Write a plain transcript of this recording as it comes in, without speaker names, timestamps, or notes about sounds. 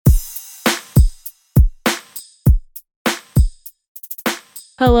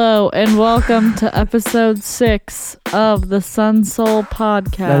Hello and welcome to episode 6 of the Sun Soul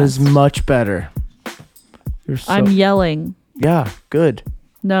podcast. That is much better. I'm yelling. Yeah, good.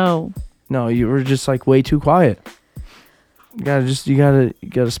 No, you were just like way too quiet. You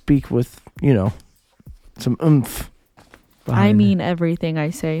gotta speak with, some oomph. I mean everything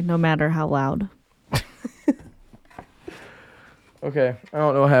I say, no matter how loud. Okay, I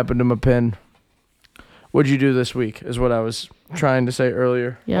don't know what happened to my pen. What'd you do this week is what I was trying to say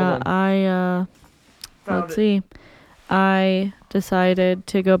earlier. Yeah, let's see. I decided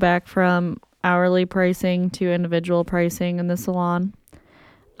to go back from hourly pricing to individual pricing in the salon.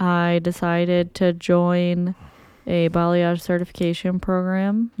 I decided to join a balayage certification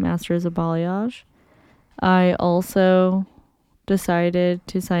program, Masters of Balayage. I also decided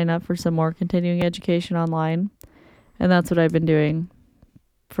to sign up for some more continuing education online, and that's what I've been doing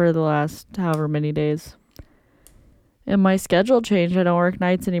for the last however many days. And my schedule changed. I don't work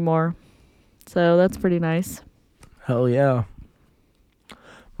nights anymore, so that's pretty nice. Hell yeah.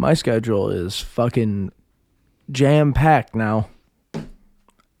 My schedule is fucking jam-packed now.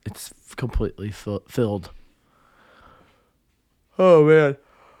 It's completely filled. Oh, man.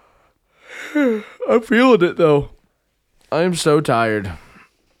 I'm feeling it, though. I'm so tired.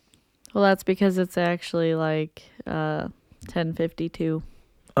 Well, that's because it's actually like 10:52.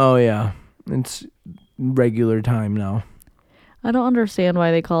 Oh, yeah. It's regular time now. I don't understand why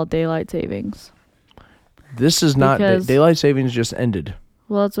they call it daylight savings. This is not... Because- daylight savings just ended.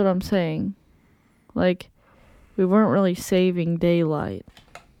 Well, that's what I'm saying. Like, we weren't really saving daylight.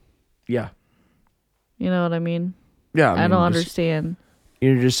 Yeah. You know what I mean? Yeah. I don't understand.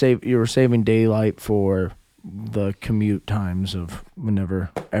 You were saving daylight for the commute times of whenever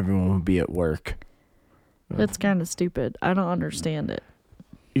everyone would be at work. That's kind of stupid. I don't understand it.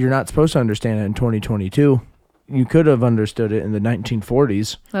 You're not supposed to understand it in 2022. You could have understood it in the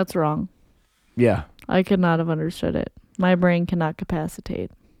 1940s. That's wrong. Yeah. I could not have understood it. My brain cannot capacitate.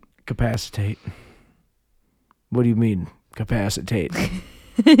 Capacitate. What do you mean, capacitate?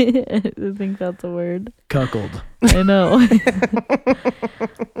 I think that's a word. Cuckold. I know.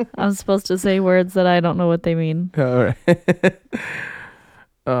 I'm supposed to say words that I don't know what they mean. All right.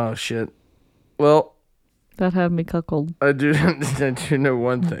 Oh, shit. Well, That had me cuckold. I do know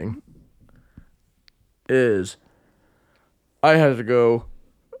one thing. Is I had to go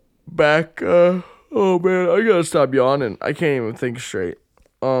back. Oh, man. I gotta stop yawning. I can't even think straight.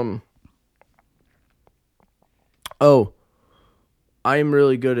 Oh. I'm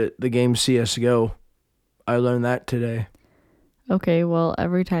really good at the game CSGO. I learned that today. Okay, well,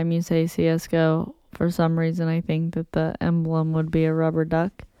 every time you say CSGO, for some reason I think that the emblem would be a rubber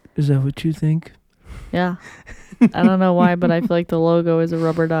duck. Is that what you think? Yeah. I don't know why, but I feel like the logo is a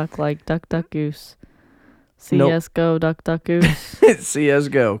rubber duck, like Duck Duck Goose. CSGO, Duck Duck Goose. It's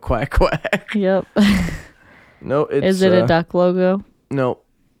CSGO. Quack, quack. Yep. No, it's... Is it a duck logo? No.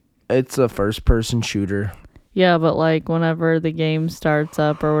 It's a first-person shooter. Yeah, but like whenever the game starts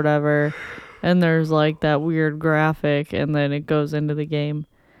up or whatever, and there's like that weird graphic, and then it goes into the game.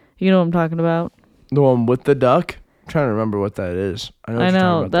 You know what I'm talking about? The one with the duck? I'm trying to remember what that is. I know. What you're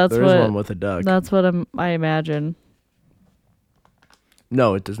talking about. That's there what. is one with a duck. That's what I imagine.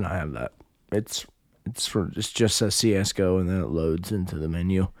 No, it does not have that. It's just says CS:GO and then it loads into the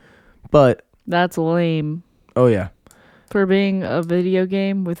menu. But That's lame. oh yeah, For being a video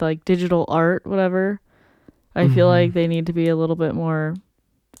game with like digital art, whatever, I feel like they need to be a little bit more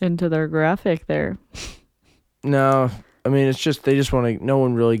into their graphic there. no. I mean, it's just they just want to. No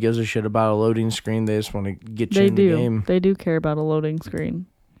one really gives a shit about a loading screen. They just want to get you in the game. They do care about a loading screen.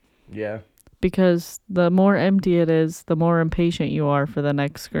 Yeah. Because the more empty it is, the more impatient you are for the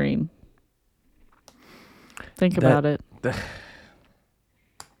next screen. Think about it.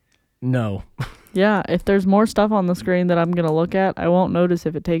 No. Yeah, if there's more stuff on the screen that I'm going to look at, I won't notice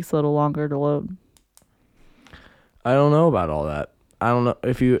if it takes a little longer to load. I don't know about all that. I don't know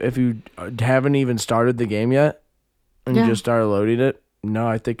if you haven't even started the game yet and you just started loading it. No,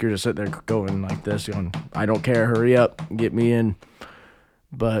 I think you're just sitting there going like this, going, I don't care, hurry up, get me in.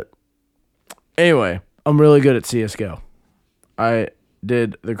 But anyway, I'm really good at CSGO. I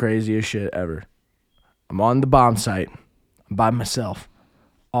did the craziest shit ever. I'm on the bomb site. I'm by myself.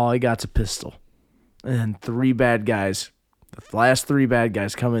 All I got's a pistol. And then three bad guys, the last three bad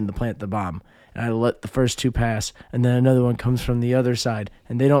guys come in to plant the bomb. And I let the first two pass. And then another one comes from the other side.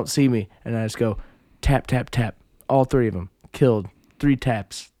 And they don't see me. And I just go, tap, tap, tap. All three of them. Killed. 3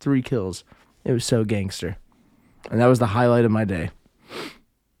 taps. 3 kills. It was so gangster. And that was the highlight of my day.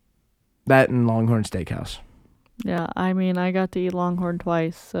 That and Longhorn Steakhouse. Yeah, I mean, I got to eat Longhorn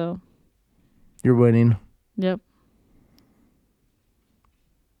twice, so. You're winning. Yep.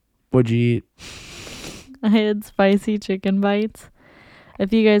 What'd you eat? I had spicy chicken bites.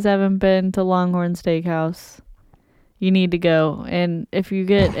 If you guys haven't been to Longhorn Steakhouse, you need to go. And if you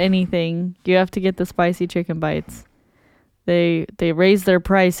get anything, you have to get the spicy chicken bites. They raised their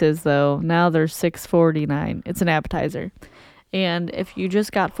prices though. Now they're $6.49. It's an appetizer. And if you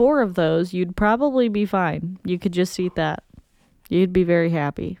just got 4 of those, you'd probably be fine. You could just eat that. You'd be very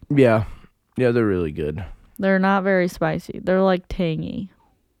happy. Yeah. Yeah, they're really good. They're not very spicy. They're like tangy.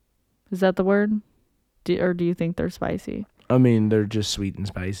 Is that the word? Or do you think they're spicy? I mean, they're just sweet and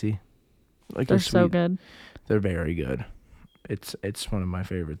spicy. Like They're so good. They're very good. It's one of my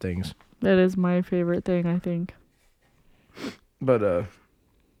favorite things. That is my favorite thing, I think. But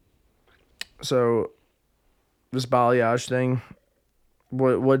so this balayage thing,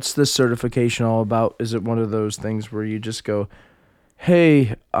 what's this certification all about? Is it one of those things where you just go,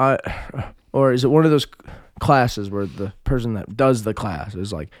 hey, or is it one of those classes where the person that does the class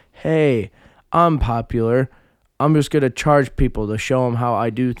is like, hey, I'm popular, I'm just going to charge people to show them how I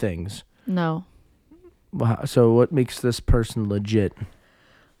do things? No. So what makes this person legit?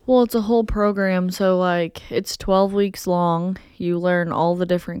 Well, it's a whole program, so like it's 12 weeks long. You learn all the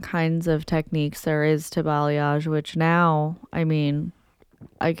different kinds of techniques there is to balayage, which now, I mean,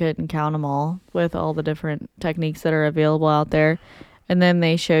 I couldn't count them all with all the different techniques that are available out there. And then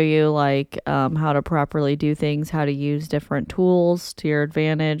they show you like how to properly do things, how to use different tools to your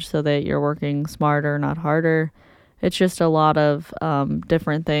advantage so that you're working smarter, not harder. It's just a lot of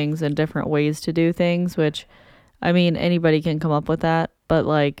different things and different ways to do things, which, I mean, anybody can come up with that. But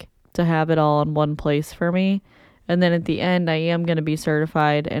like to have it all in one place for me. And then at the end, I am going to be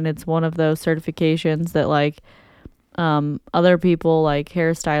certified. And it's one of those certifications that like other people like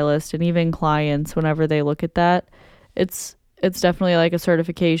hairstylists and even clients, whenever they look at that, it's definitely like a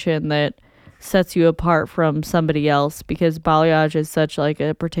certification that sets you apart from somebody else, because balayage is such like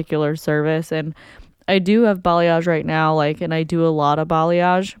a particular service. And I do have balayage right now, like, and I do a lot of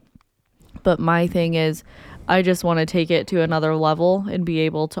balayage, but my thing is I just want to take it to another level and be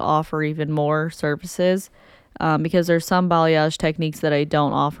able to offer even more services, because there's some balayage techniques that I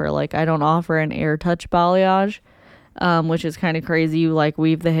don't offer. Like I don't offer an air touch balayage, which is kind of crazy. You like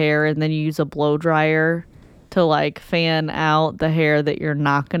weave the hair and then you use a blow dryer to like fan out the hair that you're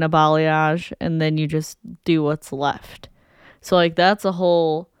not going to balayage, and then you just do what's left. So like that's a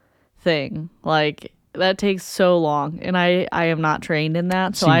whole thing. Like that takes so long, and I am not trained in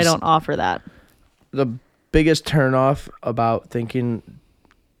that, so I don't offer that. The biggest turnoff about thinking,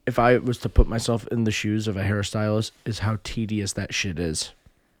 if I was to put myself in the shoes of a hairstylist, is how tedious that shit is.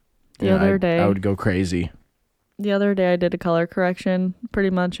 The other day I would go crazy. The other day I did a color correction. Pretty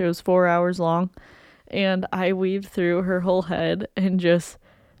much it was 4 hours long, and I weaved through her whole head and just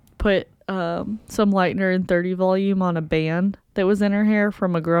put some lightener and 30 volume on a band that was in her hair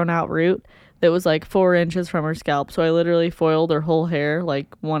from a grown out root that was like 4 inches from her scalp. So I literally foiled her whole hair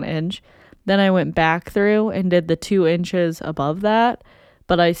like 1 inch. Then I went back through and did the 2 inches above that,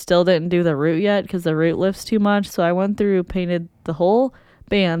 but I still didn't do the root yet because the root lifts too much. So I went through, painted the whole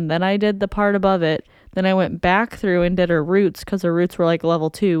band, then I did the part above it. Then I went back through and did her roots because her roots were like level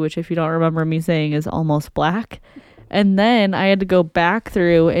 2, which if you don't remember me saying is almost black. And then I had to go back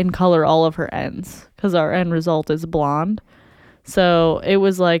through and color all of her ends because our end result is blonde. So it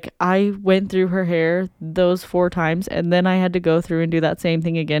was like I went through her hair those 4 times, and then I had to go through and do that same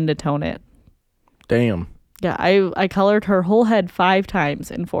thing again to tone it. Damn. Yeah, I colored her whole head 5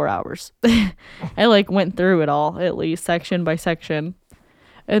 times in 4 hours. I like went through it all, at least section by section.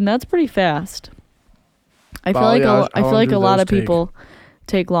 And that's pretty fast. I feel like a lot of people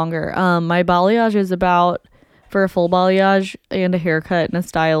take longer. My balayage is about, for a full balayage and a haircut and a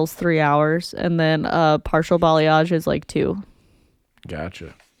style, is 3 hours, and then partial balayage is like 2.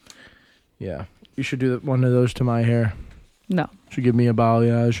 Gotcha. Yeah, you should do one of those to my hair. No. Should give me a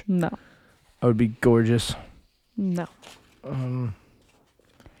balayage. No. I would be gorgeous. No.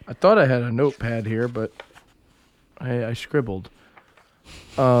 I thought I had a notepad here, but I scribbled.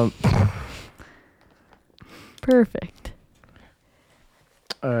 Perfect.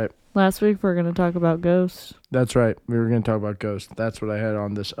 All right. Last week we're going to talk about ghosts. That's right. We were going to talk about ghosts. That's what I had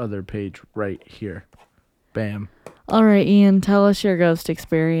on this other page right here. Bam. All right, Ian, tell us your ghost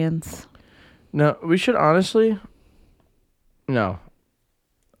experience. No, we should honestly. No.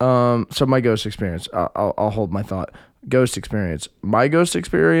 So my ghost experience. I'll hold my thought. Ghost experience. My ghost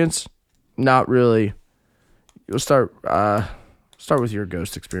experience, not really. You'll start with your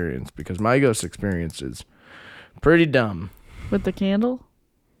ghost experience, because my ghost experience is pretty dumb. With the candle?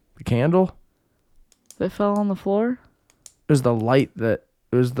 The candle? That fell on the floor? It was the light that,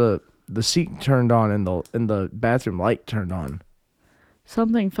 it was the seat turned on and the bathroom light turned on.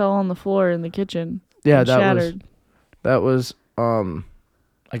 Something fell on the floor in the kitchen. Yeah, and shattered. that was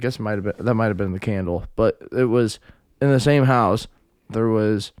I guess might have been the candle, but it was in the same house. There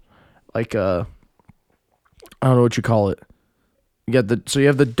was like a, I don't know what you call it. You have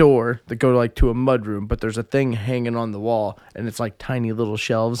the door that go to a mud room, but there's a thing hanging on the wall, and it's like tiny little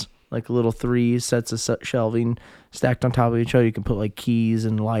shelves, like little 3 sets of shelving stacked on top of each other. You can put like keys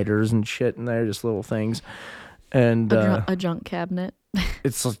and lighters and shit in there, just little things. And a junk cabinet.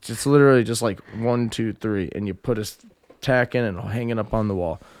 it's literally just like 1, 2, 3, and you put a tack in and it'll hang it up on the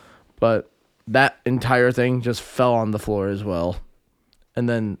wall. But that entire thing just fell on the floor as well. And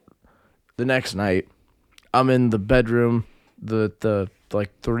then the next night, I'm in the bedroom, the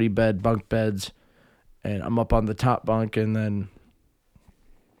like 3-bed bunk beds, and I'm up on the top bunk, and then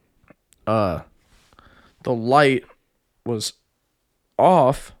the light was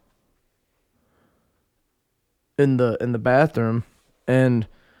off in the bathroom, and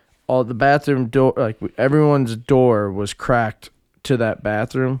all the bathroom door, like everyone's door was cracked to that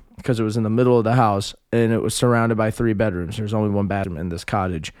bathroom because it was in the middle of the house, and it was surrounded by 3 bedrooms. There's only 1 bathroom in this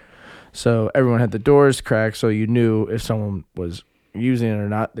cottage. So everyone had the doors cracked, so you knew if someone was using it or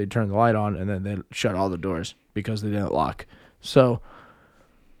not. They'd turn the light on, and then they'd shut all the doors because they didn't lock. So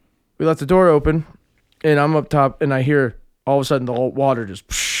we left the door open, and I'm up top, and I hear all of a sudden the water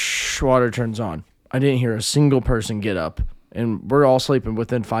water turns on. I didn't hear a single person get up, and we're all sleeping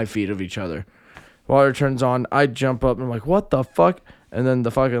within 5 feet of each other. Water turns on. I jump up, and I'm like, what the fuck? And then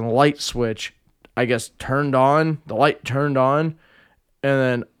the fucking light switch, I guess, turned on. The light turned on. And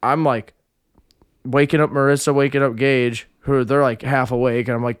then I'm like waking up Marissa, waking up Gage, who they're like half awake.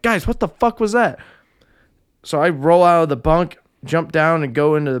 And I'm like, guys, what the fuck was that? So I roll out of the bunk, jump down, and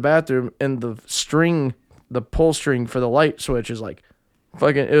go into the bathroom. And the pull string for the light switch is like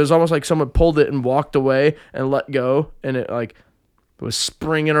fucking, it was almost like someone pulled it and walked away and let go. And it like was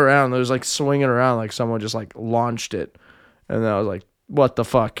springing around. It was like swinging around like someone just like launched it. And then I was like, what the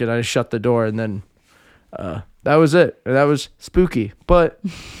fuck? And I shut the door, and then that was it. And that was spooky. But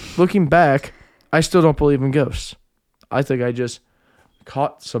looking back, I still don't believe in ghosts. I think I just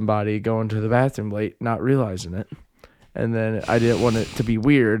caught somebody going to the bathroom late, not realizing it. And then I didn't want it to be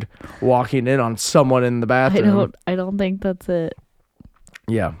weird walking in on someone in the bathroom. I don't think that's it.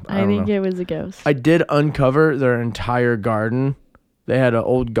 Yeah. I think it was a ghost. I did uncover their entire garden. They had an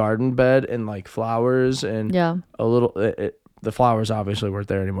old garden bed and like flowers and a little... the flowers obviously weren't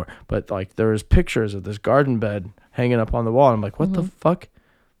there anymore, but like there was pictures of this garden bed hanging up on the wall. I'm like, what the fuck?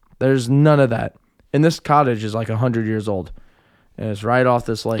 There's none of that. And this cottage is like 100 years old, and it's right off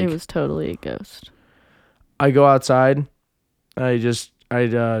this lake. It was totally a ghost. I go outside.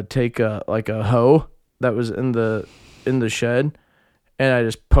 I'd take a hoe that was in the shed, and I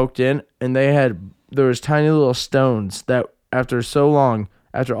just poked in, and there was tiny little stones that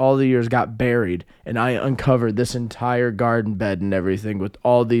after all the years got buried, and I uncovered this entire garden bed and everything with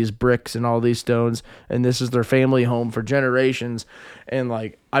all these bricks and all these stones, and this is their family home for generations. And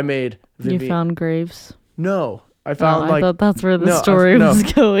like I made You found graves? No. I found I thought that's where the story was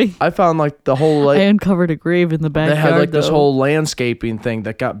going. I found like the whole I uncovered a grave in the backyard. They had like this whole landscaping thing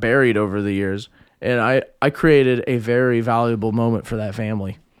that got buried over the years, and I created a very valuable moment for that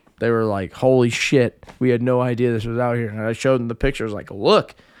family. They were like, holy shit, we had no idea this was out here. And I showed them the pictures, like,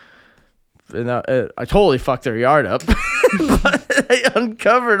 look. And I totally fucked their yard up. But I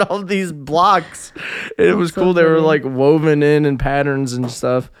uncovered all these blocks. It was cool. They were like woven in patterns and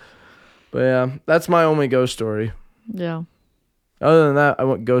stuff. But yeah, that's my only ghost story. Yeah. Other than that, I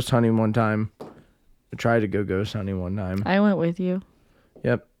went ghost hunting one time. I tried to go ghost hunting one time. I went with you.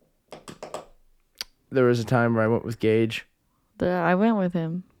 Yep. There was a time where I went with Gage. I went with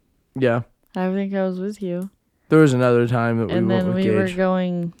him. Yeah. I think I was with you. There was another time that we went with Gage. And then we were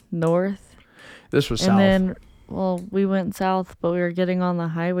going north. This was south. And then, we went south, but we were getting on the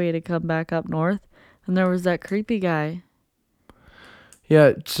highway to come back up north. And there was that creepy guy.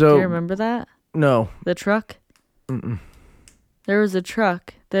 Yeah, so... Do you remember that? No. The truck? Mm-mm. There was a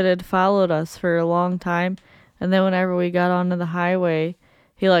truck that had followed us for a long time. And then whenever we got onto the highway,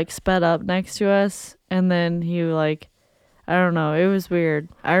 he, sped up next to us. And then he, I don't know. It was weird.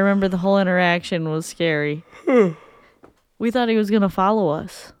 I remember the whole interaction was scary. We thought he was going to follow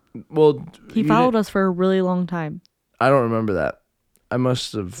us. Well, he followed us for a really long time. I don't remember that. I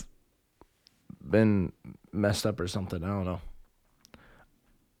must have been messed up or something. I don't know.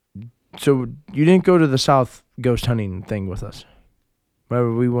 So you didn't go to the south ghost hunting thing with us.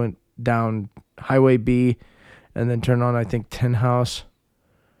 Remember, we went down Highway B and then turned on, I think, Tin House.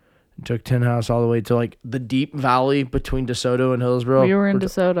 Took Tin House all the way to the deep valley between DeSoto and Hillsboro. We were in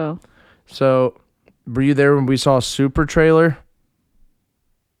DeSoto. So, were you there when we saw a super trailer?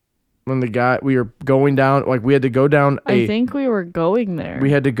 when we were going down, like we had to go down I think we were going there.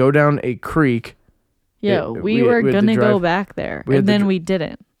 we had to go down a creek. Yeah, we were had to gonna go drive- back there, we had and to then dr- we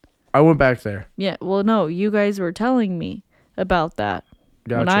didn't. I went back there. Yeah, well, no, you guys were telling me about that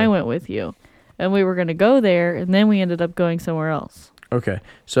when Gotcha. I went with you, and we were gonna go there, and then we ended up going somewhere else. Okay,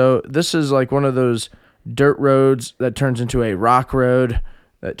 so this is like one of those dirt roads that turns into a rock road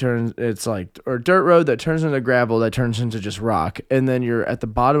or dirt road that turns into gravel that turns into just rock, and then you're at the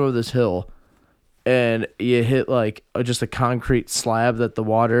bottom of this hill, and you hit like just a concrete slab that the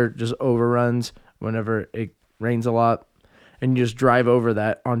water just overruns whenever it rains a lot, and you just drive over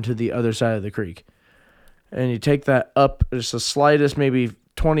that onto the other side of the creek, and you take that up just the slightest, maybe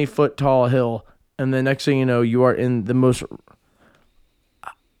 20-foot tall hill, and the next thing you know, you are in the most.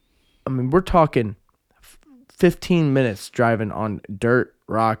 I mean, we're talking 15 minutes driving on dirt,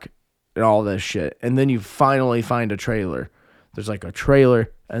 rock, and all this shit. And then you finally find a trailer. There's like a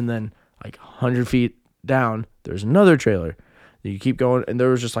trailer, and then like 100 feet down, there's another trailer. You keep going, and there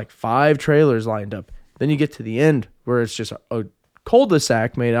was just like 5 trailers lined up. Then you get to the end where it's just a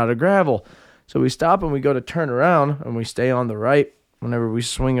cul-de-sac made out of gravel. So we stop and we go to turn around, and we stay on the right whenever we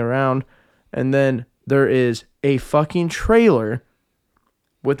swing around. And then there is a fucking trailer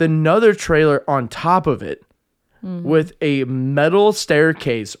with another trailer on top of it, with a metal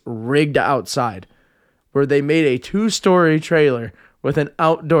staircase rigged outside, where they made a 2-story trailer with an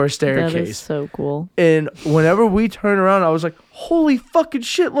outdoor staircase. That is so cool. And whenever we turn around, I was like, holy fucking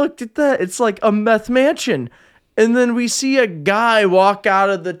shit, look at that. It's like a meth mansion. And then we see a guy walk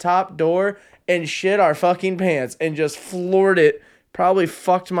out of the top door and shit our fucking pants and just floored it. Probably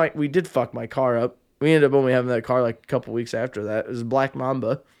we did fuck my car up. We ended up only having that car like a couple weeks after that. It was Black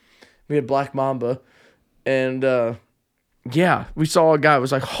Mamba. We had Black Mamba. And, yeah, we saw a guy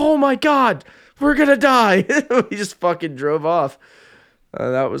was like, oh my God, we're going to die. We just fucking drove off.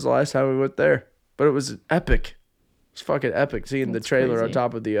 That was the last time we went there. But it was epic. It was fucking epic seeing That's the trailer crazy. on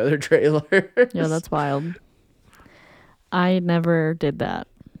top of the other trailer. Yeah, that's wild. I never did that.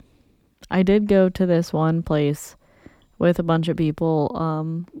 I did go to this one place with a bunch of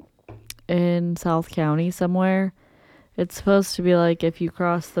people in South County somewhere. It's supposed to be like if you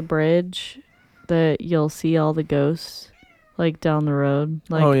cross the bridge that you'll see all the ghosts like down the road.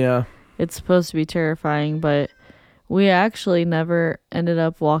 Like, oh, yeah. it's supposed to be terrifying, but we actually never ended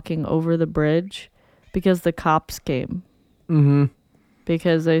up walking over the bridge because the cops came. Mm-hmm.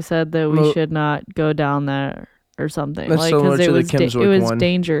 Because they said that we Well, should not go down there or something. That's Like, similar because to the it Kimmswick was one.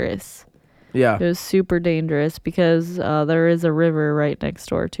 dangerous. Yeah. It was super dangerous because there is a river right next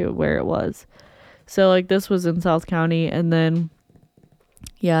door to where it was. So, like, this was in South County, and then,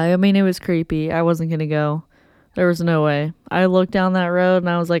 yeah, I mean, it was creepy. I wasn't going to go. There was no way. I looked down that road, and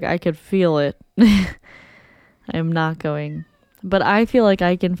I was like, I could feel it. I am not going. But I feel like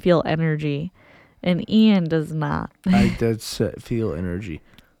I can feel energy, and Ian does not. I did feel energy.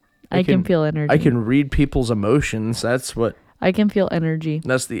 I can feel energy. I can read people's emotions. That's I can feel energy.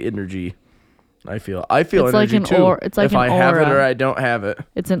 that's the energy I feel. I feel It's like energy an too. it's like if an I have it aura. or I don't have it.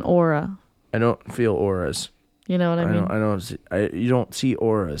 It's an aura. I don't feel auras. You know what I mean? I don't see, you don't see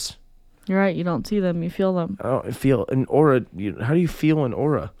auras. You're right. You don't see them. You feel them. I don't feel an aura. How do you feel an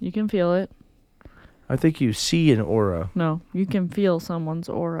aura? You can feel it. I think you see an aura. No, you can feel someone's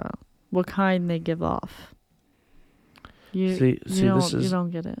aura. What kind they give off. You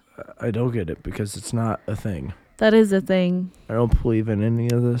don't get it. I don't get it because it's not a thing. That is a thing. I don't believe in any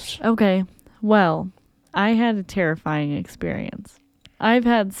of this. Okay. Well, I had a terrifying experience. I've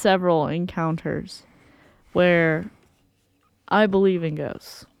had several encounters where I believe in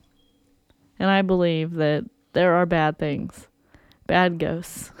ghosts. And I believe that there are bad things. Bad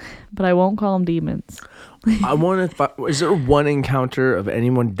ghosts. But I won't call them demons. I want to. Is there one encounter of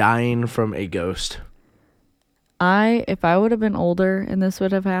anyone dying from a ghost? If I would have been older and this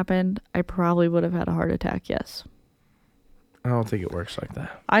would have happened, I probably would have had a heart attack, yes. I don't think it works like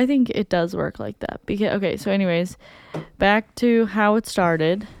that. I think it does work like that. Because okay, so anyways, back to how it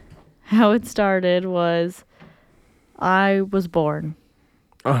started. How it started was I was born.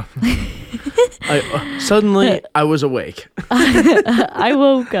 Suddenly, I was awake. I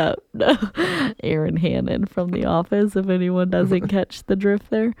woke up. No. Aaron Hannon from The Office, if anyone doesn't catch the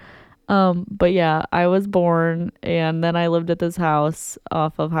drift there. But yeah, I was born, and then I lived at this house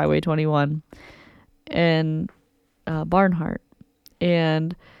off of Highway 21 in Barnhart.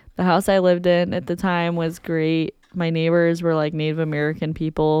 And the house I lived in at the time was great. My neighbors were like Native American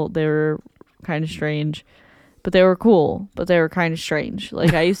people. They were kind of strange, but they were cool, but they were kind of strange.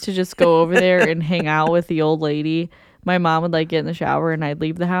 Like, I used to just go over there and hang out with the old lady. my mom would like get in the shower and I'd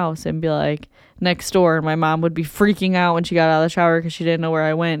leave the house and be like next door, and my mom would be freaking out when she got out of the shower because she didn't know where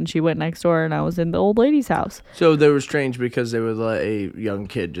I went, and she went next door and I was in the old lady's house. So they were strange because they would let a young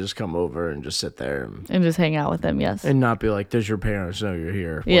kid just come over and just sit there and just hang out with them. Yes. And not be like, does your parents know you're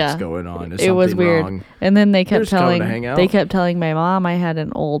here? What's going on? Is it was weird. Wrong? And then they kept telling my mom I had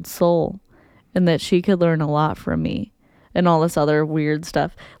an old soul and that she could learn a lot from me and all this other weird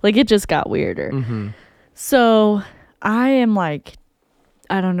stuff. Like, it just got weirder. Mm-hmm. So I am like,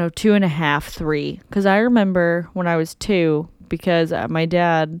 I don't know, 2.5, 3. Because I remember when I was 2, because my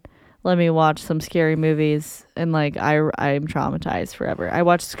dad let me watch some scary movies, and like I'm traumatized forever. I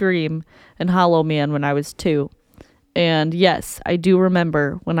watched Scream and Hollow Man when I was 2. And yes, I do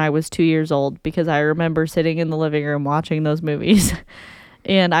remember when I was 2 years old, because I remember sitting in the living room watching those movies.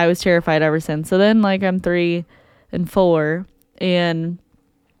 And I was terrified ever since. So then like I'm 3 and 4, and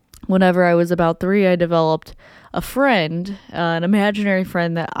whenever I was about 3, I developed a friend, an imaginary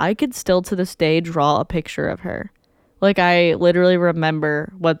friend that I could still to this day draw a picture of her. Like, I literally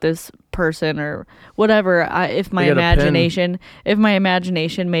remember what this person or whatever, if my imagination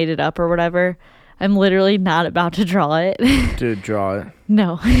made it up or whatever, I'm literally not about to draw it. Dude, draw it.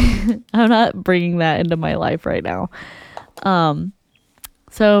 No, I'm not bringing that into my life right now.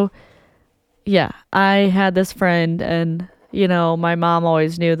 So yeah, I had this friend, and you know, my mom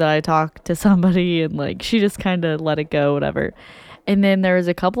always knew that I talked to somebody, and like she just kind of let it go, whatever. And then there was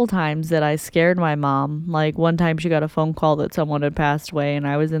a couple times that I scared my mom. Like, one time she got a phone call that someone had passed away, and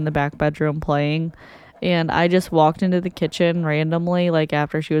I was in the back bedroom playing, and I just walked into the kitchen randomly, like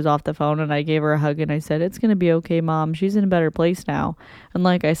after she was off the phone, and I gave her a hug and I said, "It's gonna be okay, Mom. She's in a better place now." And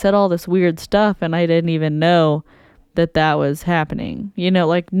like I said all this weird stuff, and I didn't even know that was happening. You know,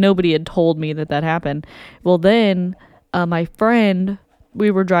 like nobody had told me that happened. Well, then my friend,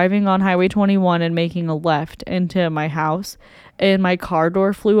 we were driving on Highway 21 and making a left into my house, and my car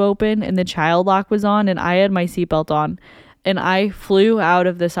door flew open and the child lock was on, and I had my seatbelt on, and I flew out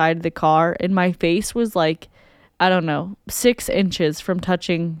of the side of the car, and my face was like, I don't know, 6 inches from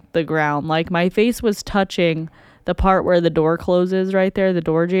touching the ground. Like, my face was touching the part where the door closes right there, the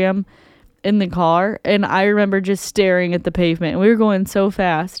door jamb in the car. And I remember just staring at the pavement, and we were going so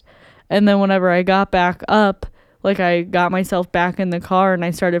fast. And then whenever I got back up, like, I got myself back in the car and I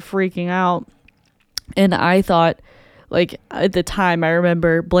started freaking out. And I thought, like, at the time, I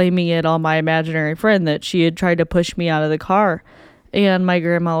remember blaming it on my imaginary friend that she had tried to push me out of the car. And my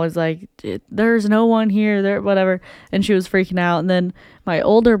grandma was like, "There's no one here, there, whatever." And she was freaking out. And then my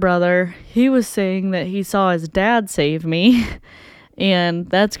older brother, he was saying that he saw his dad save me. And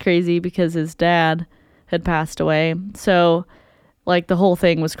that's crazy because his dad had passed away. So, like, the whole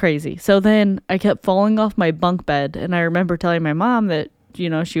thing was crazy. So then I kept falling off my bunk bed. And I remember telling my mom that, you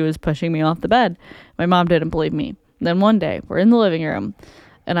know, she was pushing me off the bed. My mom didn't believe me. Then one day, we're in the living room,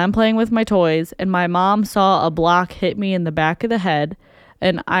 and I'm playing with my toys, and my mom saw a block hit me in the back of the head.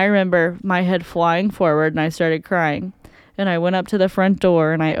 And I remember my head flying forward, and I started crying. And I went up to the front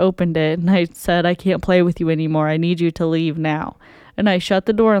door, and I opened it, and I said, "I can't play with you anymore. I need you to leave now." And I shut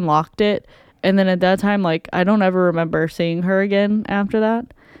the door and locked it. And then at that time, like, I don't ever remember seeing her again after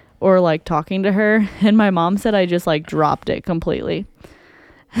that, or like talking to her. And my mom said I just like dropped it completely.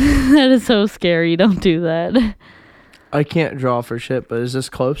 That is so scary. Don't do that. I can't draw for shit, but is this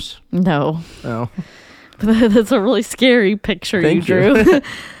close? No. No. That's a really scary picture you drew.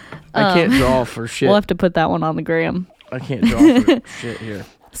 I can't draw for shit. We'll have to put that one on the gram. I can't draw for shit here.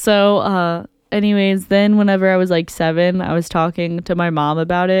 So, anyways, then whenever I was like 7, I was talking to my mom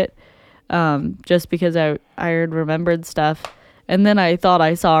about it, just because I had remembered stuff. And then I thought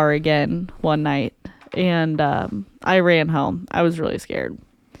I saw her again one night, and I ran home. I was really scared.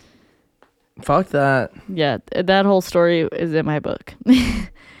 Fuck that. Yeah, that whole story is in my book.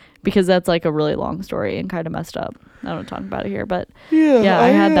 Because that's like a really long story and kind of messed up. I don't talk about it here, but yeah, I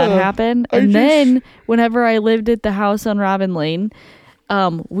had that happen. And then whenever I lived at the house on Robin Lane,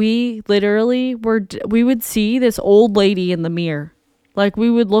 we literally we would see this old lady in the mirror. Like,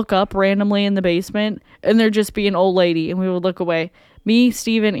 we would look up randomly in the basement, and there'd just be an old lady, and we would look away. Me,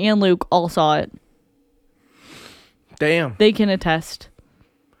 Steven, and Luke all saw it. Damn. They can attest.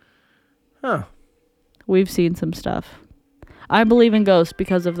 Huh. We've seen some stuff. I believe in ghosts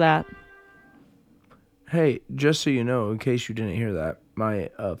because of that. Hey, just so you know, in case you didn't hear that, my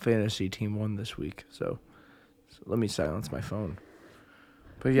fantasy team won this week. So let me silence my phone.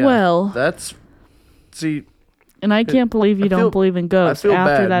 But yeah, well, see. And I can't believe you don't believe in ghosts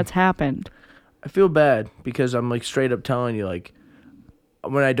after that's happened. I feel bad because I'm like straight up telling you, like,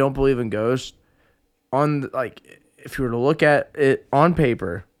 when I don't believe in ghosts, if you were to look at it on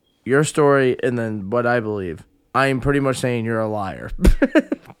paper, your story and then what I believe, I am pretty much saying you're a liar.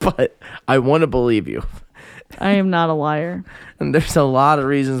 But I want to believe you. I am not a liar. And there's a lot of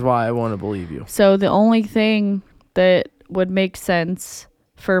reasons why I want to believe you. So the only thing that would make sense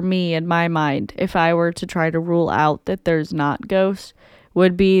for me in my mind, if I were to try to rule out that there's not ghosts,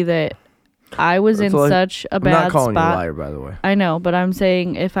 would be that I was in such a bad spot. I'm not calling you a liar, by the way. I know, but I'm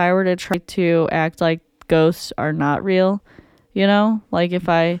saying if I were to try to act like ghosts are not real, you know, like if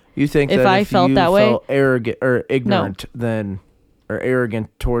I felt that way, arrogant or ignorant, then or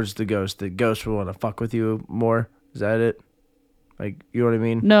arrogant towards the ghost would want to fuck with you more. Is that it? Like, you know what I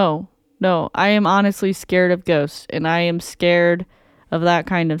mean? No, I am honestly scared of ghosts, and I am scared of that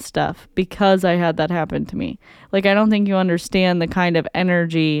kind of stuff because I had that happen to me. Like, I don't think you understand the kind of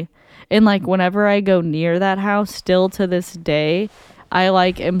energy. And like, whenever I go near that house, still to this day, I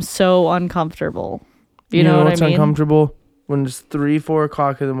like am so uncomfortable. You know what I mean? Uncomfortable? When it's 3-4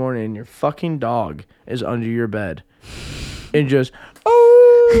 o'clock in the morning and your fucking dog is under your bed and just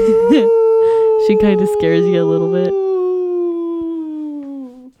she kind of scares you a little bit.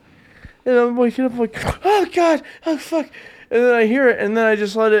 And I'm waking up like, oh God, oh fuck. And then I hear it, and then I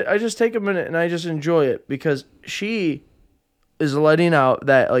just take a minute and I just enjoy it because she is letting out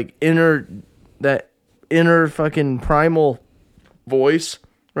that like inner fucking primal voice,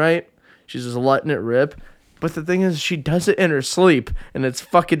 right? She's just letting it rip. But the thing is, she does it in her sleep, and it's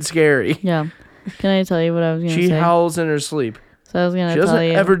fucking scary. Yeah. Can I tell you what I was going to say? She howls in her sleep. So I was going to tell you.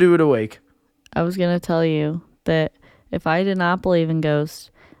 She doesn't ever do it awake. I was going to tell you that if I did not believe in ghosts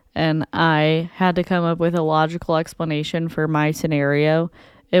and I had to come up with a logical explanation for my scenario,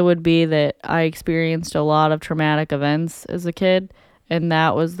 it would be that I experienced a lot of traumatic events as a kid, and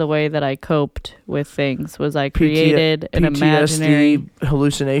that was the way that I coped with things, was I created an imaginary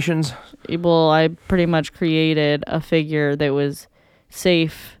hallucinations. Well, I pretty much created a figure that was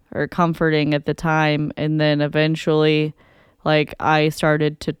safe or comforting at the time, and then eventually, like, I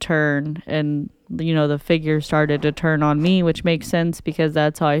started to turn, and, you know, the figure started to turn on me, which makes sense because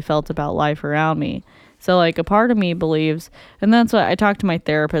that's how I felt about life around me. So, like, a part of me believes, and that's what I talked to my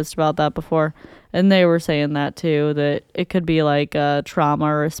therapist about that before, and they were saying that too, that it could be like a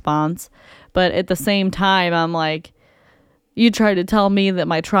trauma response. But at the same time, I'm like, you try to tell me that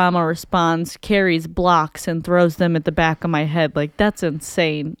my trauma response carries blocks and throws them at the back of my head. Like, that's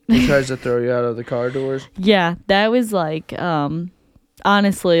insane. He tries to throw you out of the car doors? Yeah, that was like,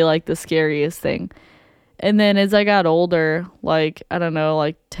 honestly, like the scariest thing. And then as I got older, like, I don't know,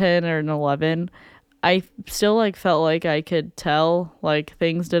 like 10 or 11, I still like felt like I could tell like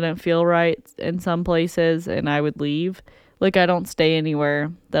things didn't feel right in some places, and I would leave. Like, I don't stay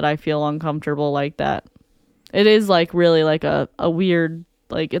anywhere that I feel uncomfortable like that. It is like really like a weird,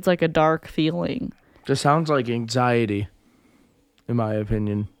 like, it's like a dark feeling. Just sounds like anxiety, in my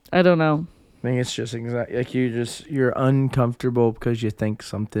opinion. I don't know. I think it's just anxiety. Like, you're uncomfortable because you think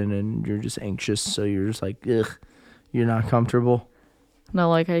something and you're just anxious, so you're just like, ugh, you're not comfortable. No,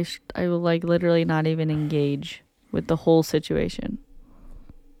 like I will like literally not even engage with the whole situation.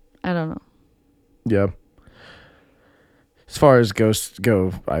 I don't know. Yeah. As far as ghosts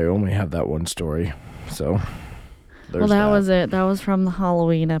go, I only have that one story. So, well, that was it. That was from the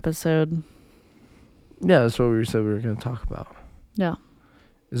Halloween episode. Yeah, that's what we said we were going to talk about. Yeah.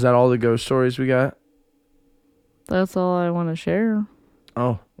 Is that all the ghost stories we got? That's all I want to share.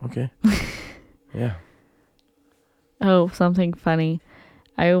 Oh, okay. Yeah. Oh, something funny.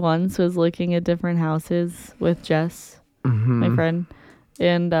 I once was looking at different houses with Jess, my friend,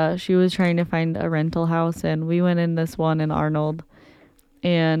 and she was trying to find a rental house, and we went in this one in Arnold,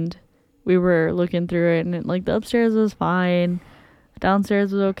 and we were looking through it, and like the upstairs was fine,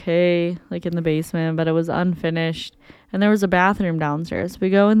 downstairs was okay, like in the basement, but it was unfinished, and there was a bathroom downstairs.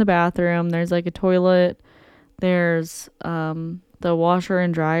 We go in the bathroom, there's like a toilet, there's the washer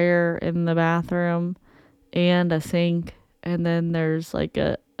and dryer in the bathroom, and a sink. And then there's like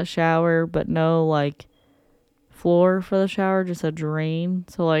a shower, but no like floor for the shower, just a drain.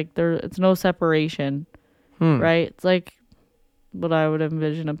 So like it's no separation, right? It's like what I would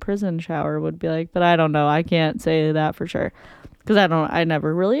envision a prison shower would be like, but I don't know. I can't say that for sure because I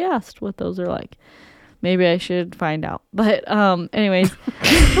never really asked what those are like. Maybe I should find out. But anyways,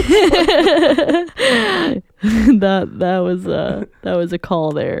 that was a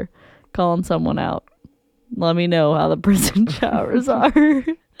call there, calling someone out. Let me know how the prison showers are.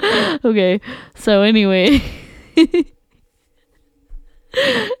 Okay, so anyways,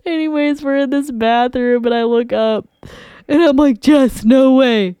 we're in this bathroom, and I look up, and I'm like, Jess, no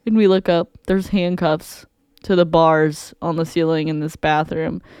way. And we look up, there's handcuffs to the bars on the ceiling in this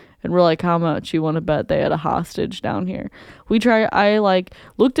bathroom. And we're like, how much you want to bet they had a hostage down here? I like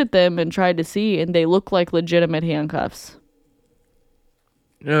looked at them and tried to see, and they look like legitimate handcuffs.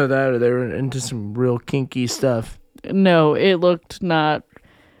 No, that or they were into some real kinky stuff. No, it looked not.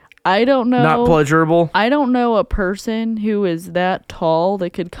 I don't know. Not pleasurable. I don't know a person who is that tall that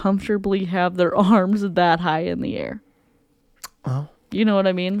could comfortably have their arms that high in the air. Oh. You know what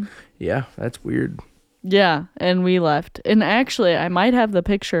I mean? Yeah, that's weird. Yeah, and we left. And actually, I might have the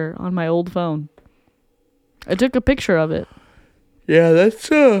picture on my old phone. I took a picture of it. Yeah,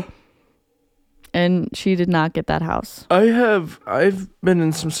 that's And she did not get that house. I've been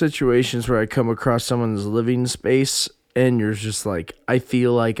in some situations where I come across someone's living space and you're just like, I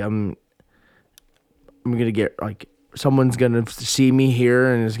feel like I'm gonna get like someone's gonna see me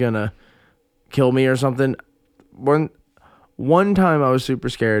here and is gonna kill me or something. One time I was super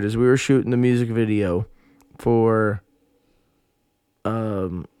scared as we were shooting the music video for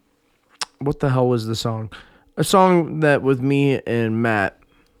what the hell was the song? A song that with me and Matt,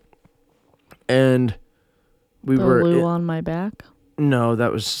 and we were Blue on my back. No,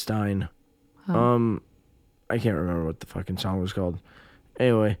 that was Stein. Oh. I can't remember what the fucking song was called.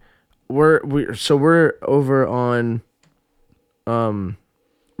 Anyway, we're over on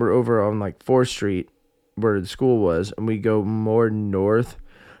like 4th Street where the school was, and we go more north,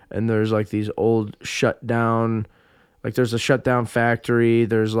 and there's like these old shut down, like there's a shut down factory,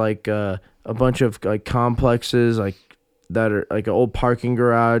 there's like a bunch of like complexes like that are like an old parking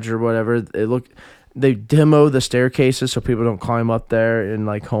garage or whatever. They demo the staircases so people don't climb up there, and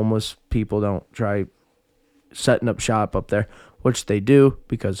like homeless people don't try setting up shop up there, which they do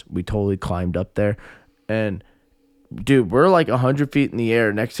because we totally climbed up there. And dude, we're like 100 feet in the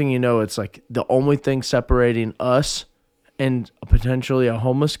air. Next thing you know, it's like the only thing separating us and potentially a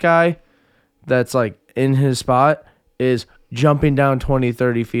homeless guy that's like in his spot is jumping down 20,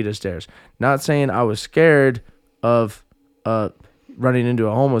 30 feet of stairs. Not saying I was scared of running into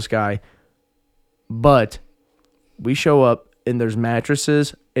a homeless guy, but we show up and there's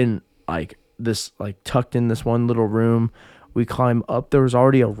mattresses in like this, like tucked in this one little room. We climb up. There was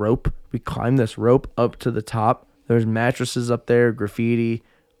already a rope. We climb this rope up to the top. There's mattresses up there, graffiti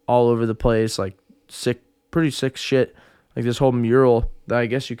all over the place, like pretty sick shit. Like this whole mural that I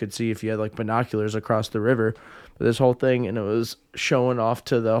guess you could see if you had like binoculars across the river. But this whole thing, and it was showing off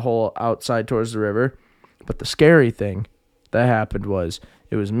to the whole outside towards the river. But the scary thing that happened was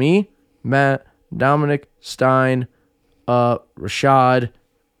it was me, Matt, Dominic, Stein, Rashad,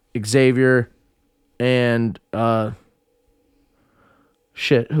 Xavier, and who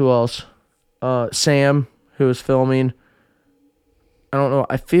else? Sam, who was filming. I don't know.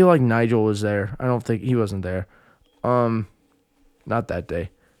 I feel like Nigel was there. I don't think he wasn't there. Not that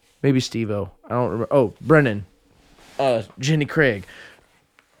day. Maybe Steve-O. I don't remember. Oh, Brennan. Jenny Craig.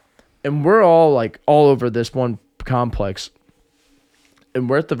 And we're all like all over this one complex. And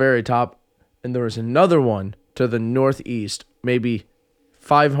we're at the very top. And there was another one to the northeast, maybe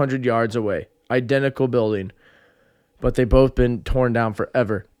 500 yards away. Identical building. But they both been torn down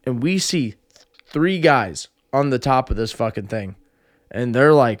forever. And we see 3 guys on the top of this fucking thing. And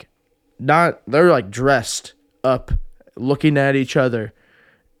they're like dressed up, looking at each other.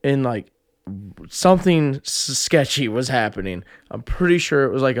 And like something sketchy was happening. I'm pretty sure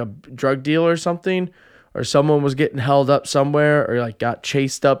it was like a drug deal or something. Or someone was getting held up somewhere, or like got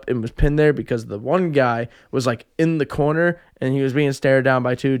chased up and was pinned there because the one guy was like in the corner and he was being stared down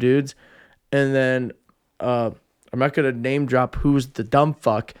by 2 dudes. And then I'm not gonna name drop who's the dumb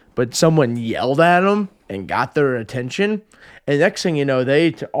fuck, but someone yelled at him and got their attention. And next thing you know,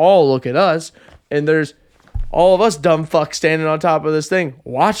 they all look at us, and there's all of us dumb fucks standing on top of this thing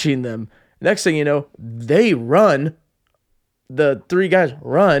watching them. Next thing you know, they run. The 3 guys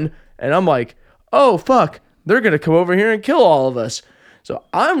run, and I'm like, oh, fuck, they're going to come over here and kill all of us. So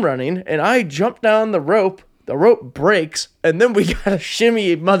I'm running, and I jump down the rope. The rope breaks, and then we got to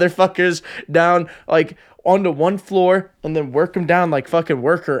shimmy motherfuckers down, like, onto one floor, and then work them down like fucking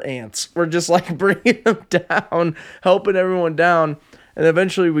worker ants. We're just, like, bringing them down, helping everyone down. And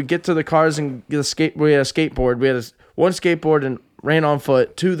eventually we get to the cars and we had a skateboard. We had one skateboard and ran on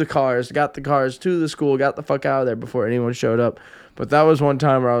foot to the cars, got the cars to the school, got the fuck out of there before anyone showed up. But that was one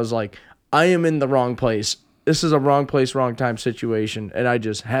time where I was like, I am in the wrong place. This is a wrong place, wrong time situation. And I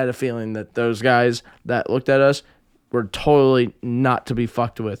just had a feeling that those guys that looked at us were totally not to be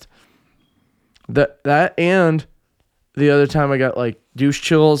fucked with. That and the other time I got like douche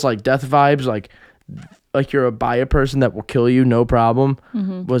chills, like death vibes, like you're a person that will kill you, no problem,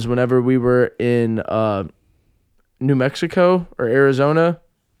 was whenever we were in New Mexico or Arizona.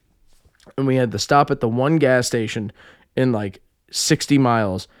 And we had to stop at the one gas station in like 60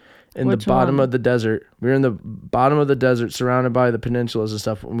 miles. in the Which bottom one? of the desert. We were in the bottom of the desert, surrounded by the peninsulas and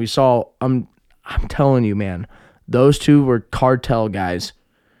stuff. And we saw, I'm telling you, man, those two were cartel guys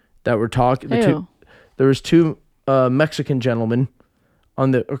that were talking. Ew. There was two Mexican gentlemen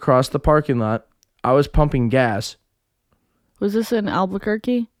across the parking lot. I was pumping gas. Was this in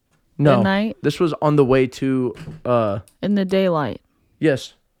Albuquerque? No, At night? this was on the way to. In the daylight.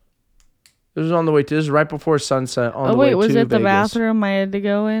 Yes, this was on the way to. This is right before sunset. On Oh the wait, way was to it the Vegas. bathroom I had to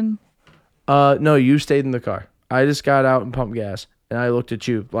go in? No, you stayed in the car. I just got out and pumped gas, and I looked at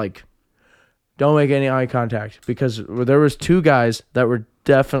you like, don't make any eye contact, because there was two guys that were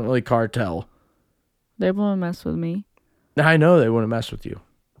definitely cartel. They wouldn't mess with me. I know they wouldn't mess with you.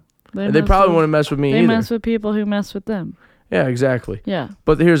 They And they mess probably with- wouldn't mess with me They either. mess with people who mess with them. Yeah, exactly. Yeah.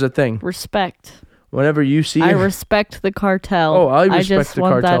 But here's the thing. Respect. Whenever you see, I respect the cartel. Oh, I respect just the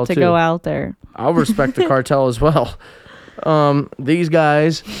want cartel that to too. go out there. I'll respect the cartel as well. These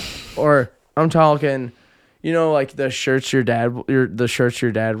guys, or I'm talking, like the shirts your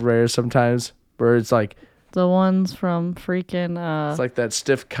dad wears sometimes, where it's like The ones from freaking it's like that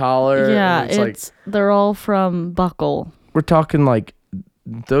stiff collar. yeah, and it's like they're all from Buckle. we're talking like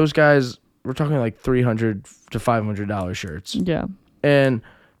those guys. We're talking like $300 to $500 shirts, Yeah. and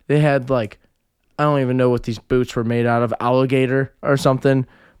they had like, I don't even know what these boots were made out of, alligator or something,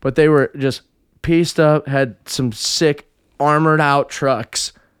 but they were just pieced up, had some sick armored out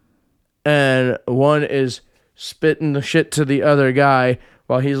trucks, and one is spitting the shit to the other guy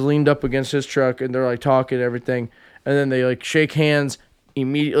while he's leaned up against his truck, and they're like talking and everything, and then they like shake hands,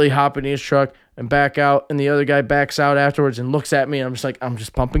 immediately hop in his truck and back out, and the other guy backs out afterwards and looks at me, and I'm just like, I'm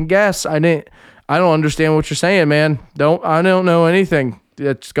just pumping gas. I don't understand what you're saying, man. I don't know anything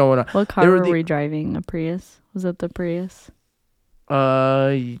that's going on. What car were we driving? A Prius? Was it the Prius?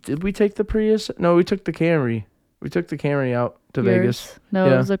 Did we take the Prius? No, we took the Camry. We took the Camry out to Vegas. No,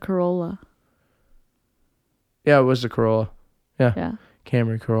 Yeah. it was a Corolla. Yeah, it was the Corolla. Yeah. Yeah.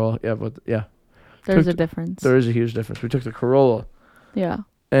 Camry Corolla. Yeah, but yeah. There's a difference. There is a huge difference. We took the Corolla, Yeah.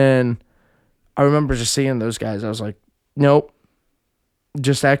 and I remember just seeing those guys. I was like, nope.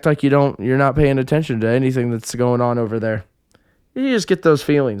 Just act like you're not paying attention to anything that's going on over there. You just get those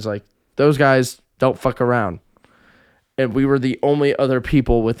feelings like those guys don't fuck around. And we were the only other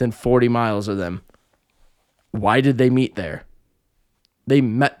people within 40 miles of them. Why did they meet there? They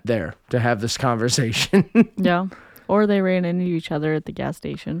met there to have this conversation. Yeah. Or they ran into each other at the gas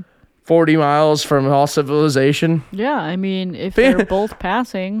station. 40 miles from all civilization. Yeah, I mean, if they're both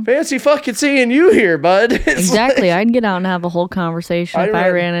passing. Fancy fucking seeing you here, bud. It's Exactly. like- I'd get out and have a whole conversation if I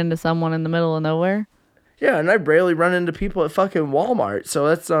ran- ran into someone in the middle of nowhere. Yeah, and I barely run into people at fucking Walmart, so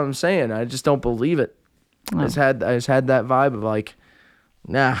that's what I'm saying. I just don't believe it. Oh. I just had that vibe of like,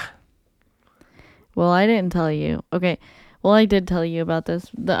 nah. Well, I didn't tell you. Okay. Well, I did tell you about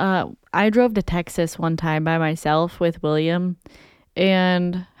this. I drove to Texas one time by myself with William.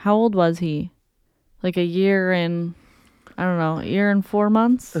 And how old was he? Like a year and, I don't know, a year and 4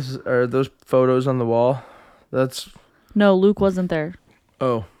 months? Are those photos on the wall? That's No, Luke wasn't there.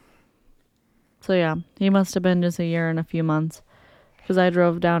 oh. So yeah, he must have been just a year and a few months. Because I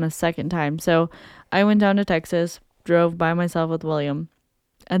drove down a second time. So I went down to Texas, drove by myself with William.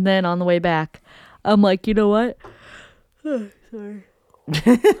 And then on the way back, I'm like, you know what? Sorry.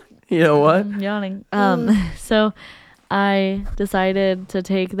 You know what? I'm yawning. So I decided to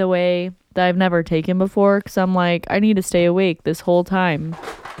take the way that I've never taken before because I'm like, I need to stay awake this whole time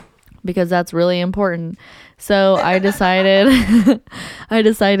because that's really important. So I decided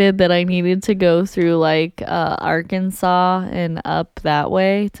that I needed to go through like Arkansas and up that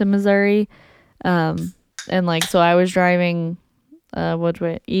way to Missouri. And like, so I was driving which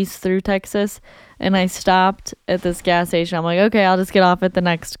way? East through Texas, and I stopped at this gas station. I'm like, okay, I'll just get off at the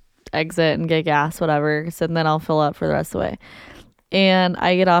next exit and get gas, whatever. So then I'll fill up for the rest of the way. And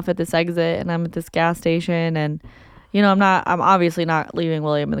I get off at this exit, and I'm at this gas station, and I'm obviously not leaving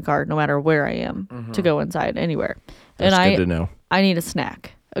William in the car, no matter where I am, to go inside anywhere. That's and good to know. I need a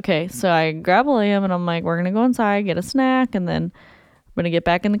snack. Okay, so I grab William, and I'm like, we're gonna go inside, get a snack, and then I'm gonna get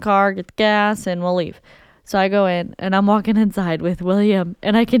back in the car, get the gas, and we'll leave. So I go in, and I'm walking inside with William,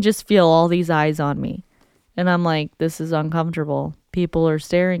 and I can just feel all these eyes on me. And I'm like, this is uncomfortable. People are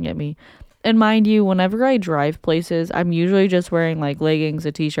staring at me. And mind you, whenever I drive places, I'm usually just wearing like leggings,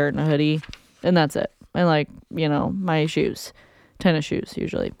 a t-shirt, and a hoodie, and that's it. And like, my shoes, tennis shoes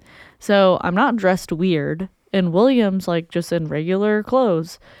usually. So I'm not dressed weird, and William's like just in regular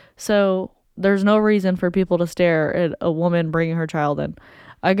clothes. So there's no reason for people to stare at a woman bringing her child in.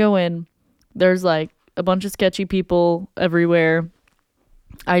 I go in, there's like a bunch of sketchy people everywhere.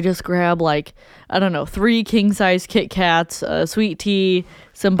 I just grab like, I don't know, 3 king size Kit Kats, sweet tea,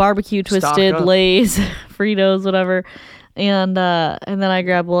 some barbecue twisted up. Lay's, Fritos, whatever, and then I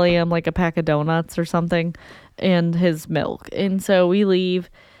grab William like a pack of donuts or something, and his milk. And so we leave,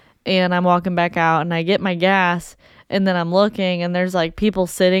 and I'm walking back out, and I get my gas, and then I'm looking, and there's like people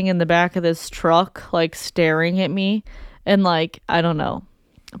sitting in the back of this truck, like staring at me, and like I don't know,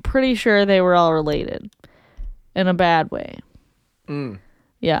 I'm pretty sure they were all related, in a bad way.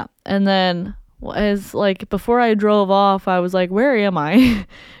 Yeah. And then as like before I drove off, I was like, where am I?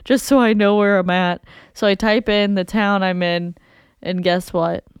 Just so I know where I'm at. So I type in the town I'm in, and guess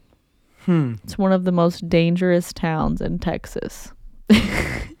what? It's one of the most dangerous towns in Texas.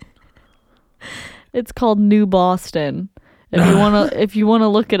 It's called New Boston. If you wanna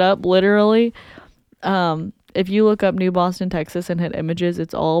look it up literally, if you look up New Boston, Texas and hit images,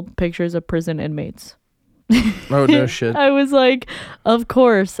 it's all pictures of prison inmates. Oh, no shit. I was like, of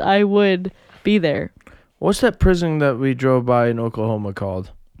course I would be there. What's that prison that we drove by in Oklahoma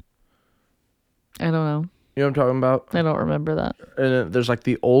called? I don't know. You know what I'm talking about? I don't remember that. And then there's like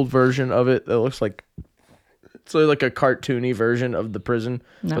the old version of it that looks like it's like a cartoony version of the prison.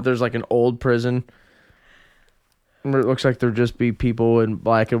 No. But there's like an old prison where it looks like there'd just be people in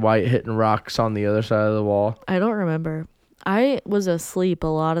black and white hitting rocks on the other side of the wall. I don't remember. I was asleep a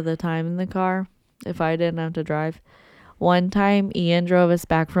lot of the time in the car if I didn't have to drive. One time, Ian drove us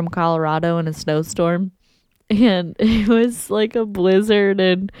back from Colorado in a snowstorm, and it was like a blizzard,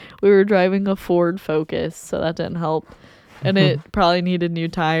 and we were driving a Ford Focus, so that didn't help. And it probably needed new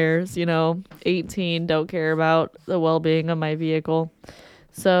tires, 18, don't care about the well-being of my vehicle.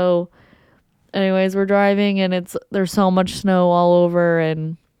 So anyways, we're driving, and there's so much snow all over,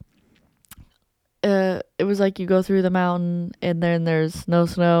 and it was like you go through the mountain, and then there's no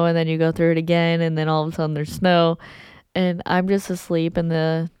snow, and then you go through it again, and then all of a sudden there's snow, and I'm just asleep in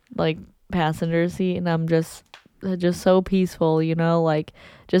the like passenger seat, and I'm just so peaceful, like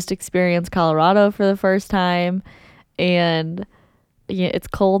just experienced Colorado for the first time, and yeah, it's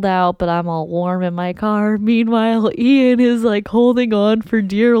cold out, but I'm all warm in my car. Meanwhile, Ian is like holding on for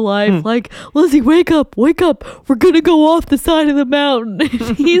dear life, like, Lizzie, wake up, we're gonna go off the side of the mountain.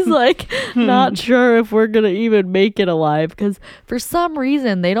 He's like not sure if we're gonna even make it alive, because for some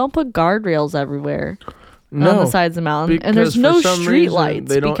reason they don't put guardrails everywhere on the sides of the mountain, and there's no street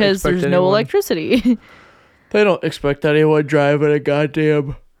lights because there's no electricity. They don't expect anyone driving a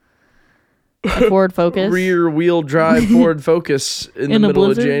goddamn A Ford Focus, rear wheel drive Ford Focus in the middle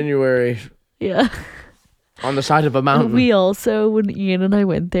of January. Yeah. On the side of a mountain. We also, when Ian and I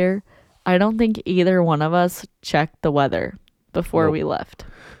went there, I don't think either one of us checked the weather before we left.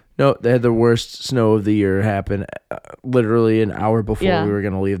 No, they had the worst snow of the year happen literally an hour before we were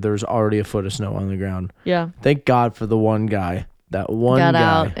going to leave. There was already a foot of snow on the ground. Yeah. Thank God for the one guy. That one guy. Got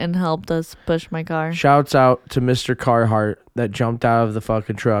out and helped us push my car. Shouts out to Mr. Carhart that jumped out of the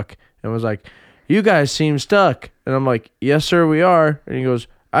fucking truck and was like, you guys seem stuck. And I'm like, yes, sir, we are. And he goes,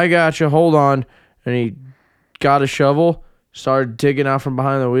 I got you. Hold on. And he got a shovel, started digging out from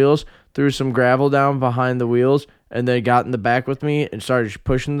behind the wheels, threw some gravel down behind the wheels, and then got in the back with me and started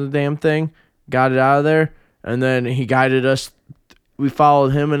pushing the damn thing, got it out of there, and then he guided us. We followed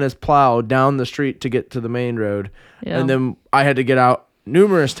him and his plow down the street to get to the main road. Yeah. And then I had to get out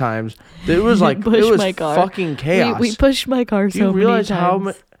numerous times. It was like, it was fucking chaos. We pushed my car so many times. How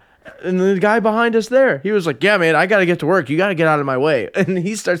much? And the guy behind us there, he was like, yeah, man, I got to get to work. You got to get out of my way. And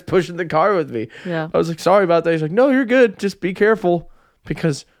he starts pushing the car with me. Yeah. I was like, sorry about that. He's like, no, you're good. Just be careful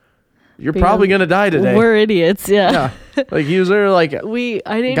because you're probably going to die today. We're idiots. Yeah. Like he was there like,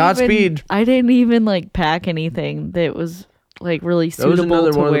 Godspeed. I didn't even like pack anything that was like really suitable to wear there. That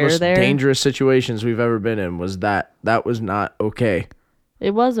was another one of the most dangerous situations we've ever been in was that was not okay.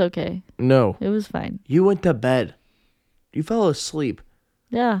 It was okay. No. It was fine. You went to bed. You fell asleep.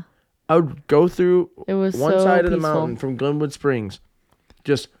 Yeah. I would go through one side of the peaceful. mountain from Glenwood Springs.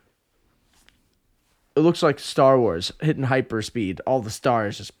 Just, it looks like Star Wars hitting hyperspeed. All the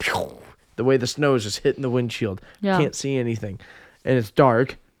stars just, pew, the way the snow is just hitting the windshield. Yeah. Can't see anything. And it's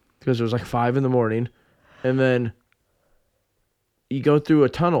dark because it was like 5 a.m. And then you go through a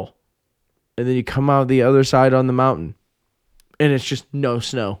tunnel. And then you come out the other side on the mountain. And it's just no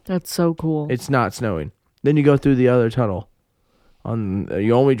snow. That's so cool. It's not snowing. Then you go through the other tunnel.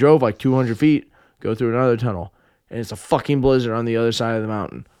 You only drove like 200 feet, go through another tunnel, and it's a fucking blizzard on the other side of the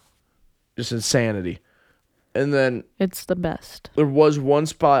mountain. Just insanity. And then it's the best. There was one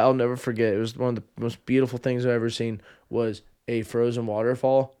spot I'll never forget. It was one of the most beautiful things I've ever seen. Was a frozen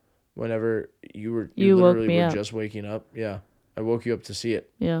waterfall. Whenever you literally were just waking up. Yeah, I woke you up to see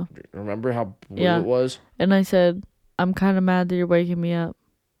it. Yeah. Remember how blue it was? And I said, I'm kind of mad that you're waking me up.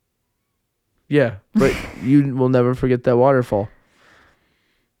 Yeah, but you will never forget that waterfall.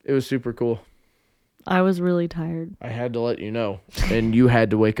 It was super cool. I was really tired. I had to let you know. And you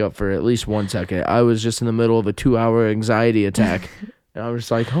had to wake up for at least 1 second. I was just in the middle of a 2-hour anxiety attack. And I was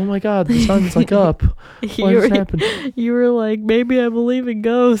like, oh my God, the sun's like up. What's happened? You were like, maybe I believe in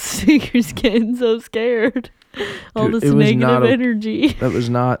ghosts. You're just getting so scared. All Dude, this negative energy. That was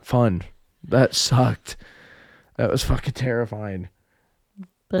not fun. That sucked. That was fucking terrifying.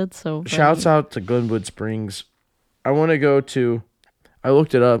 That's so funny. Shouts out to Glenwood Springs. I looked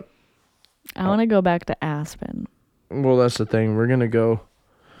it up. I want to go back to Aspen. Well, that's the thing. We're gonna go.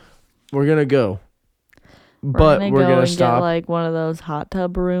 But we're gonna stop. Get like one of those hot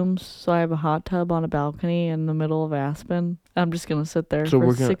tub rooms. So I have a hot tub on a balcony in the middle of Aspen. I'm just gonna sit there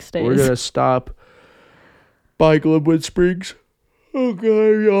for 6 days. We're gonna stop by Glenwood Springs. Oh God,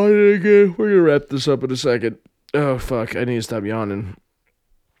 I'm yawning again. We're gonna wrap this up in a second. Oh fuck, I need to stop yawning.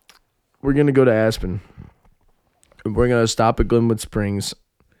 We're gonna go to Aspen. We're gonna stop at Glenwood Springs.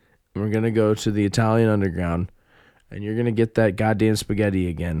 We're going to go to the Italian Underground, and you're going to get that goddamn spaghetti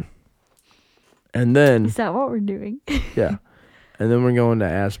again. And then... Is that what we're doing? Yeah. And then we're going to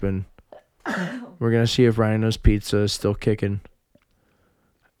Aspen. We're going to see if Rhino's Pizza is still kicking.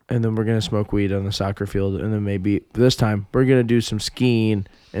 And then we're going to smoke weed on the soccer field. And then maybe this time, we're going to do some skiing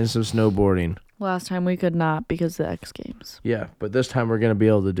and some snowboarding. Last time we could not because of the X Games. Yeah, but this time we're going to be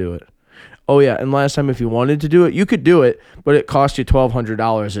able to do it. Oh, yeah, and last time if you wanted to do it, you could do it, but it cost you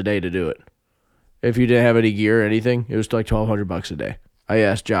 $1,200 a day to do it. If you didn't have any gear or anything, it was like $1,200 a day. I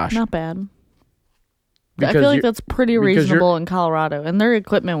asked Josh. Not bad. I feel like that's pretty reasonable in Colorado, and their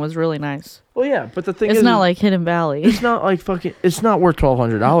equipment was really nice. Well, yeah, but the thing is... It's not like Hidden Valley. It's not like fucking... It's not worth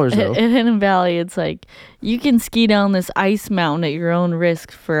 $1,200, though. At Hidden Valley, it's like, you can ski down this ice mountain at your own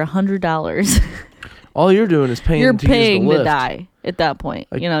risk for $100. All you're doing is paying to use the lift. You're paying to die at that point.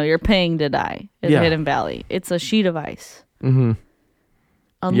 Like, you're paying to die at Hidden Valley. It's a sheet of ice. Mm-hmm.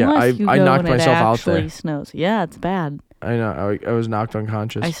 Unless you go knocked and myself out there. Snows. Yeah, it's bad. I know. I was knocked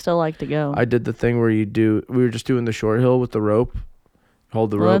unconscious. I still like to go. I did the thing where we were just doing the short hill with the rope.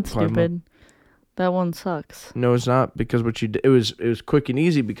 Hold the rope. That's stupid. That one sucks. No, it's not, because what you did, it was quick and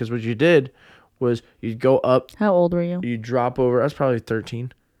easy, because what you did was you'd go up. How old were you? You drop over. I was probably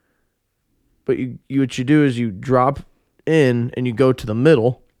 13. But what you do is you drop in and you go to the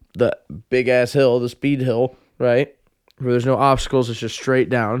middle, the big ass hill, the speed hill, right? Where there's no obstacles, it's just straight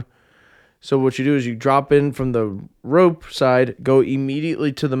down. So what you do is you drop in from the rope side, go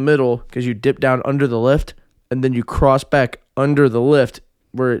immediately to the middle because you dip down under the lift, and then you cross back under the lift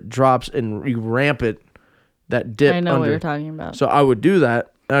where it drops and you ramp it, that dip. I know what you're talking about. So I would do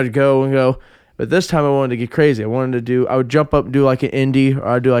that. I'd go and go. But this time I wanted to get crazy. I would jump up and do like an indie, or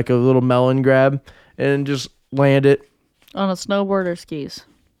I'd do like a little melon grab and just land it. On a snowboard or skis?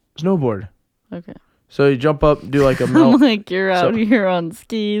 Snowboard. Okay. So you jump up, do like a melon. Like you're out here on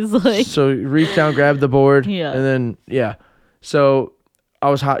skis. Like. So you reach down, grab the board. Yeah. And then, yeah. So I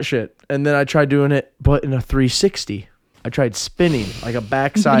was hot shit. And then I tried doing it, but in a 360. I tried spinning like a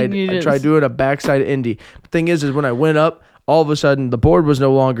backside. I tried doing a backside indie. The thing is when I went up, all of a sudden the board was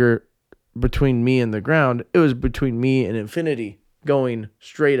no longer between me and the ground. It was between me and infinity, going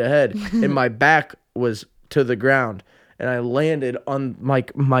straight ahead. And my back was to the ground. And I landed on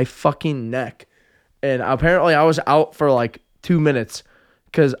like my fucking neck. And apparently I was out for like 2 minutes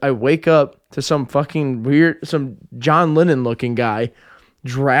because I wake up to some fucking some John Lennon looking guy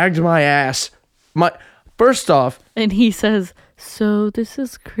dragged my ass. First off. And he says, "So this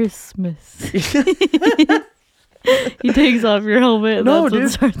is Christmas." He takes off your helmet and that's what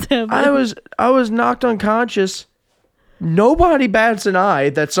starts happening. I was knocked unconscious. Nobody bats an eye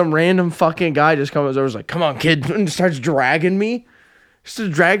that some random fucking guy just comes over and is like, "Come on, kid," and starts dragging me.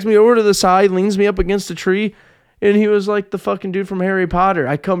 Just drags me over to the side, leans me up against a tree, and he was like the fucking dude from Harry Potter.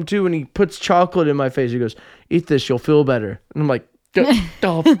 I come to and he puts chocolate in my face. He goes, "Eat this, you'll feel better." And I'm like, "The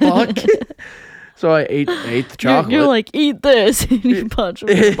fuck?" So I ate the chocolate. You're like, "Eat this," and you punch him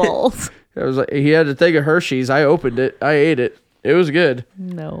in the balls. I was like, he had to take a Hershey's. I opened it. I ate it. It was good.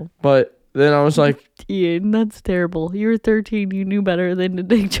 No. But then I was like, Ian, that's terrible. You were 13. You knew better than to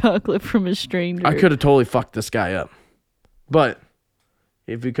take chocolate from a stranger. I could have totally fucked this guy up. But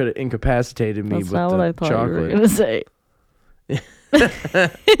if he could have incapacitated me with the chocolate. That's not what I thought you were going to say.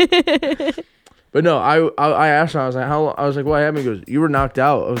 But no, I asked him, I was like, how? I was like, what happened? He goes, "You were knocked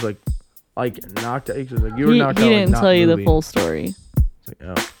out." I was like knocked out. He was like, "You were knocked out." He didn't tell you the full story. Like,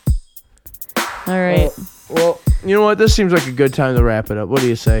 oh. All right. Well, you know what? This seems like a good time to wrap it up. What do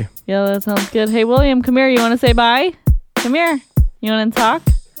you say? Yeah, that sounds good. Hey, William, come here. You want to say bye? Come here. You want to talk?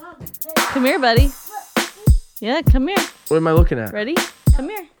 Come here, buddy. Yeah, come here. What am I looking at? Ready? Come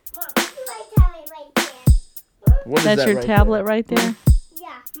here. What is That's that your right tablet right there.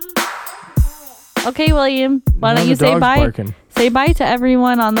 Yeah. Okay, William. Why Now don't you the say dog's bye? barking. Say bye to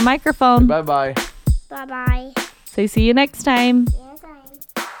everyone on the microphone. Bye-bye. Bye bye. Say see you next time. Yes,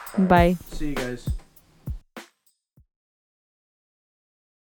 I am. Bye. See you guys.